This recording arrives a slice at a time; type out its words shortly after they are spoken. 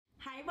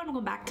everyone,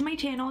 welcome back to my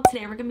channel.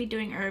 Today we're going to be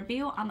doing a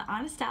review on the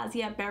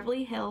Anastasia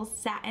Beverly Hills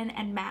Satin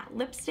and Matte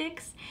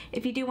Lipsticks.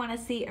 If you do want to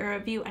see a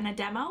review and a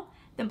demo,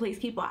 then please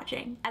keep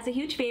watching. As a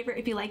huge favor,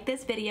 if you like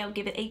this video,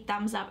 give it a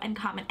thumbs up and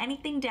comment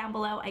anything down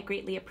below. I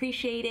greatly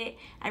appreciate it.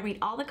 I read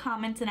all the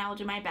comments and I will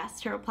do my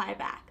best to reply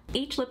back.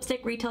 Each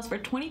lipstick retails for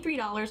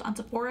 $23 on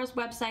Sephora's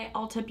website,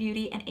 Ulta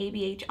Beauty, and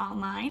ABH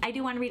online. I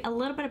do want to read a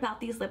little bit about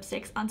these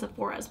lipsticks on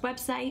Sephora's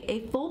website.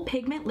 A full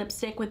pigment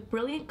lipstick with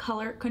brilliant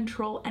color,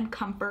 control, and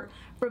comfort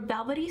for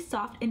velvety,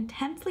 soft,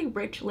 intensely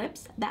rich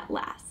lips that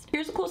last.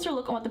 Here's a closer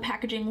look on what the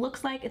packaging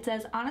looks like. It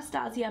says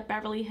Anastasia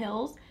Beverly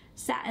Hills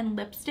Satin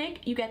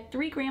Lipstick. You get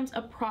 3 grams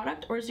of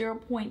product or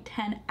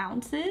 0.10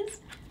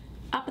 ounces.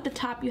 Up at the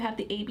top you have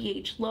the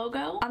ABH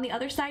logo. On the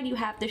other side you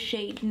have the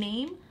shade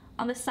name.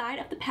 On the side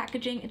of the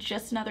packaging, it's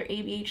just another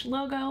ABH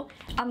logo.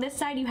 On this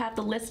side, you have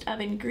the list of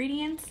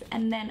ingredients,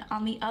 and then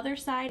on the other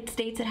side, it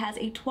states it has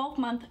a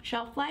 12-month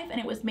shelf life and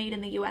it was made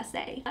in the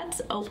USA.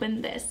 Let's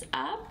open this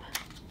up.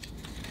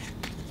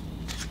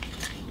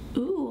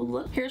 Ooh,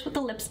 look. Here's what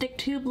the lipstick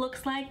tube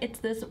looks like. It's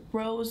this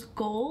rose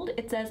gold.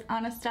 It says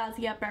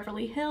Anastasia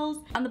Beverly Hills.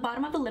 On the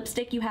bottom of the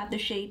lipstick, you have the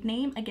shade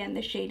name. Again,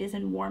 the shade is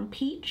in Warm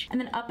Peach. And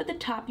then up at the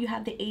top, you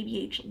have the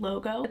ABH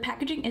logo. The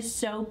packaging is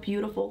so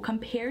beautiful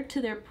compared to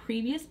their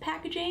previous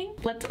packaging.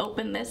 Let's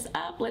open this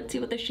up. Let's see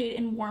what the shade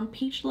in Warm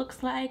Peach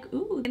looks like.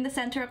 Ooh, in the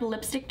center of the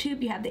lipstick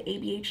tube, you have the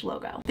ABH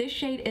logo. This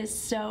shade is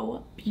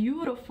so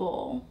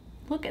beautiful.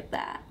 Look at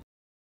that.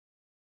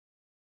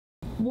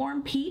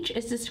 Warm Peach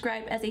is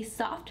described as a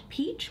soft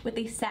peach with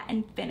a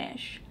satin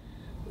finish.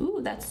 Ooh,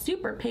 that's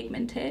super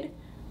pigmented.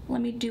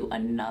 Let me do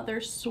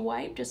another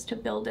swipe just to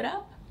build it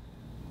up.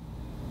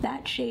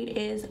 That shade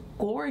is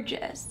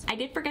gorgeous. I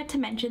did forget to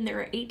mention there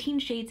are 18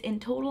 shades in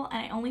total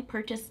and I only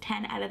purchased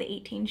 10 out of the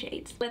 18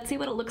 shades. Let's see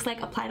what it looks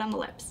like applied on the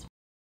lips.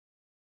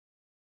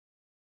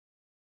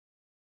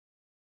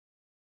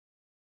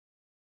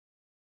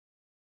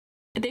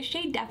 This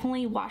shade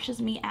definitely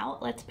washes me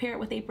out. Let's pair it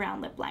with a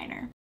brown lip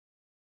liner.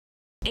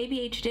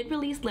 ABH did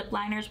release lip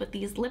liners with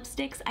these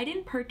lipsticks. I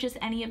didn't purchase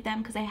any of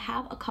them because I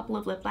have a couple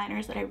of lip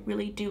liners that I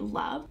really do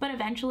love, but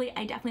eventually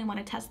I definitely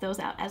want to test those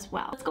out as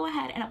well. Let's go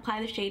ahead and apply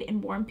the shade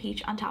in Warm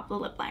Peach on top of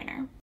the lip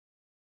liner.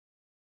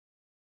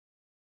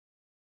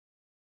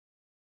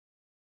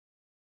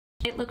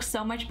 It looks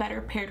so much better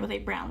paired with a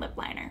brown lip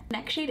liner.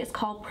 Next shade is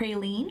called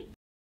Praline.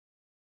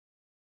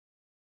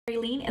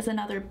 Praline is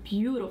another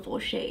beautiful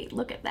shade.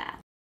 Look at that.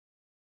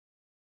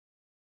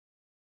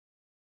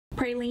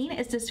 Praline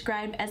is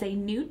described as a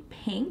nude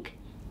pink,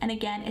 and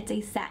again, it's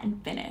a satin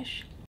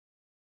finish.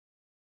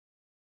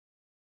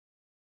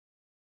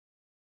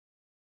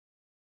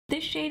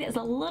 This shade is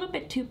a little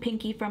bit too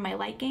pinky for my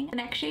liking. The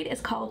next shade is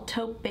called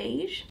Taupe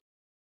Beige.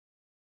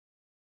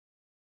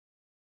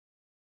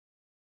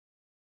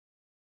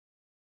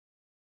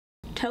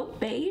 Taupe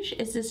Beige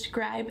is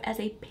described as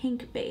a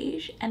pink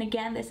beige, and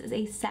again, this is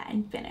a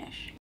satin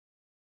finish.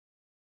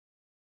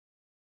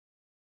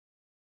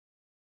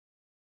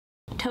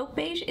 Taupe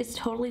Beige is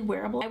totally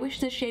wearable. I wish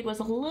this shade was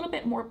a little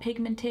bit more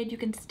pigmented. You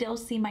can still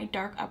see my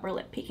dark upper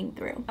lip peeking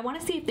through. I want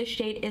to see if this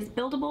shade is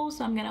buildable,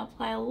 so I'm going to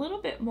apply a little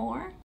bit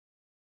more.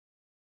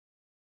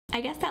 I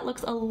guess that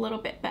looks a little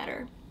bit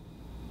better.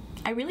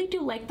 I really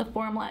do like the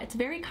formula. It's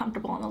very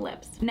comfortable on the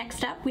lips.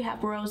 Next up, we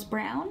have Rose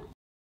Brown.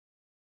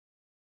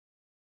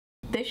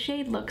 This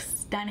shade looks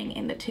stunning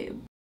in the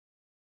tube.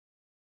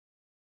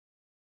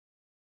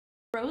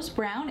 Rose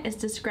Brown is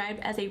described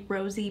as a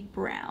rosy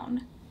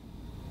brown.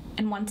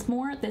 And once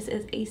more, this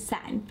is a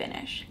satin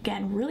finish.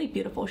 Again, really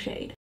beautiful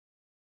shade.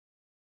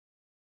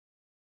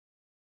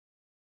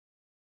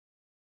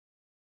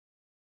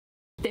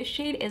 This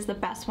shade is the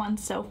best one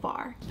so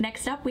far.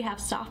 Next up, we have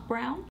Soft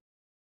Brown.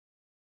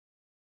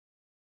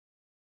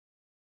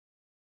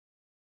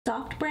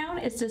 Soft Brown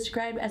is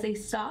described as a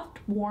soft,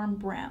 warm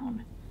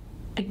brown.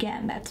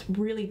 Again, that's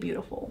really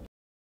beautiful.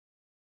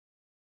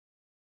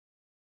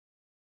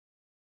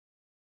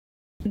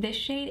 This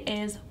shade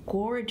is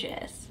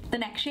gorgeous. The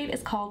next shade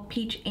is called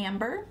Peach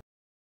Amber.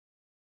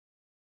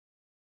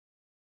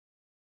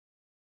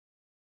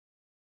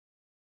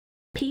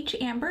 Peach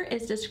Amber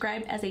is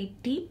described as a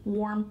deep,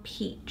 warm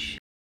peach.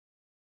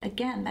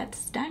 Again, that's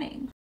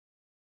stunning.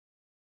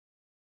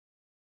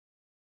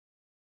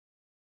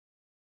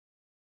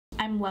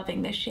 I'm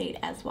loving this shade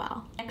as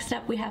well. Next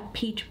up, we have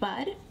Peach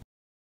Bud.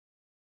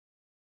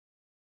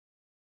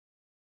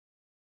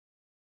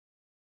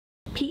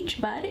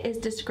 Peach Bud is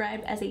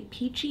described as a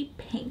peachy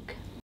pink.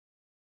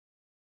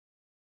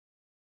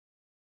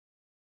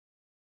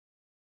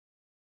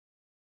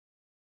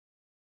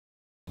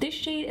 This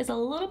shade is a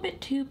little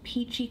bit too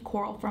peachy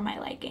coral for my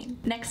liking.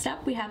 Next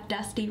up, we have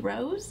Dusty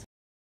Rose.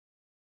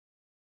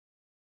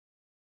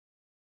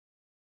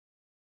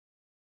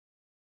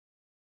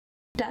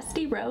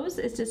 Dusty Rose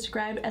is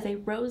described as a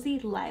rosy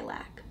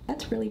lilac.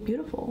 That's really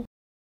beautiful.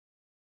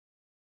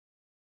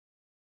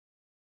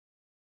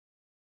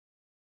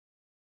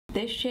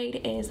 This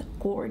shade is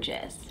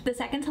gorgeous. The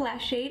second to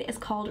last shade is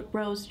called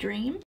Rose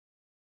Dream.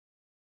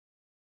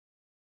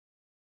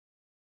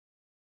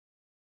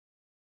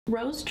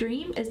 Rose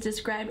Dream is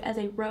described as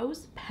a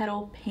rose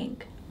petal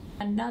pink.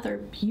 Another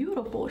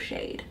beautiful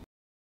shade.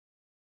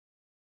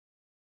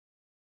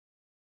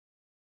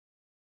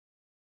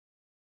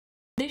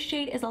 This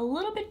shade is a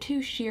little bit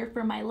too sheer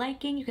for my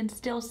liking. You can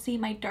still see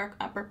my dark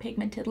upper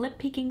pigmented lip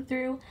peeking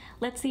through.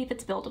 Let's see if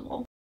it's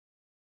buildable.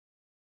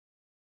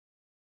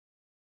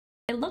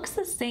 It looks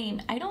the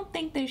same. I don't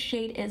think this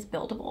shade is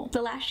buildable.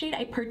 The last shade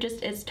I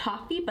purchased is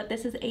Toffee, but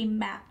this is a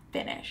matte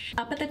finish.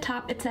 Up at the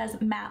top it says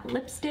matte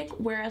lipstick,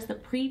 whereas the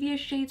previous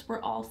shades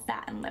were all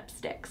satin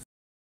lipsticks.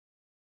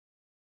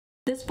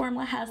 This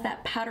formula has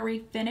that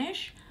powdery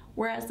finish,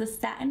 whereas the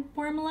satin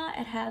formula,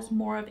 it has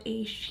more of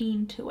a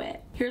sheen to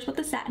it. Here's what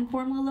the satin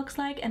formula looks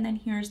like, and then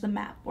here's the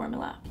matte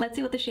formula. Let's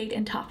see what the shade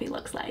in Toffee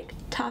looks like.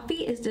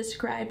 Toffee is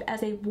described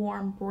as a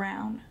warm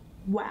brown.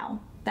 Wow,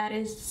 that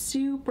is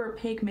super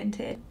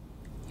pigmented.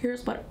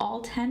 Here's what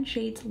all 10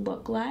 shades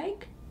look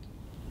like.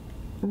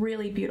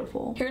 Really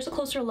beautiful. Here's a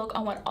closer look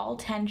on what all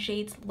 10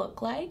 shades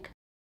look like.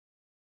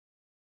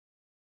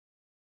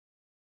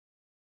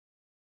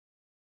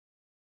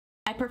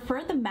 I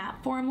prefer the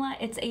matte formula.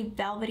 It's a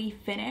velvety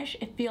finish.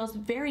 It feels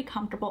very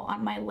comfortable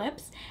on my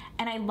lips,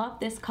 and I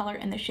love this color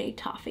in the shade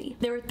Toffee.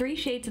 There were 3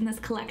 shades in this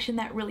collection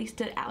that really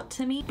stood out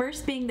to me.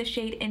 First being the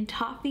shade in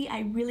Toffee.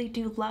 I really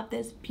do love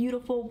this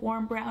beautiful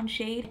warm brown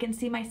shade. I can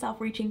see myself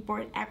reaching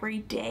for it every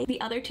day. The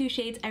other 2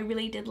 shades I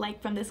really did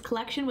like from this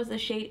collection was the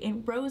shade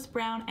in Rose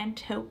Brown and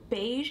Taupe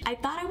Beige. I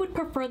thought I would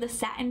prefer the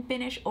satin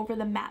finish over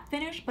the matte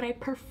finish, but I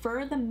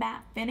prefer the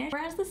matte finish.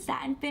 Whereas the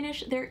satin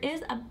finish, there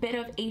is a bit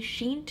of a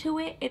sheen to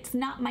it. It's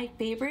not my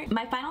favorite.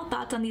 My final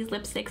thoughts on these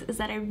lipsticks is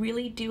that I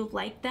really do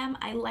like them.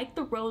 I like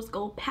the rose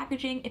gold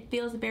packaging. It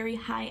feels very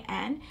high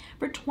end.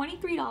 For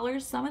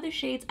 $23, some of the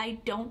shades I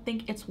don't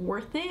think it's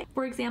worth it.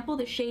 For example,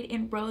 the shade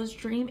in Rose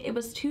Dream, it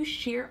was too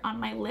sheer on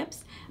my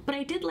lips, but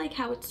I did like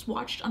how it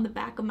swatched on the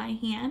back of my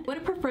hand. Would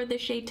have preferred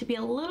this shade to be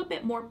a little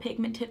bit more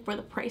pigmented for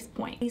the price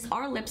point. These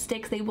are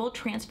lipsticks. They will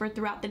transfer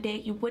throughout the day.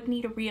 You would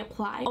need to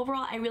reapply.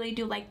 Overall, I really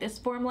do like this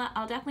formula.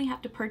 I'll definitely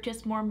have to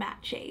purchase more matte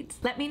shades.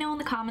 Let me know in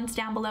the comments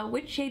down below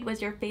which shade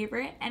was your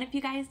favorite, and if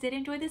you guys did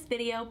enjoy this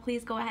video,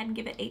 please go ahead and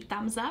give it a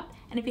thumbs up,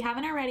 and if you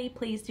haven't already,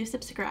 please do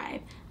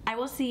subscribe. I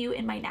will see you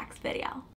in my next video.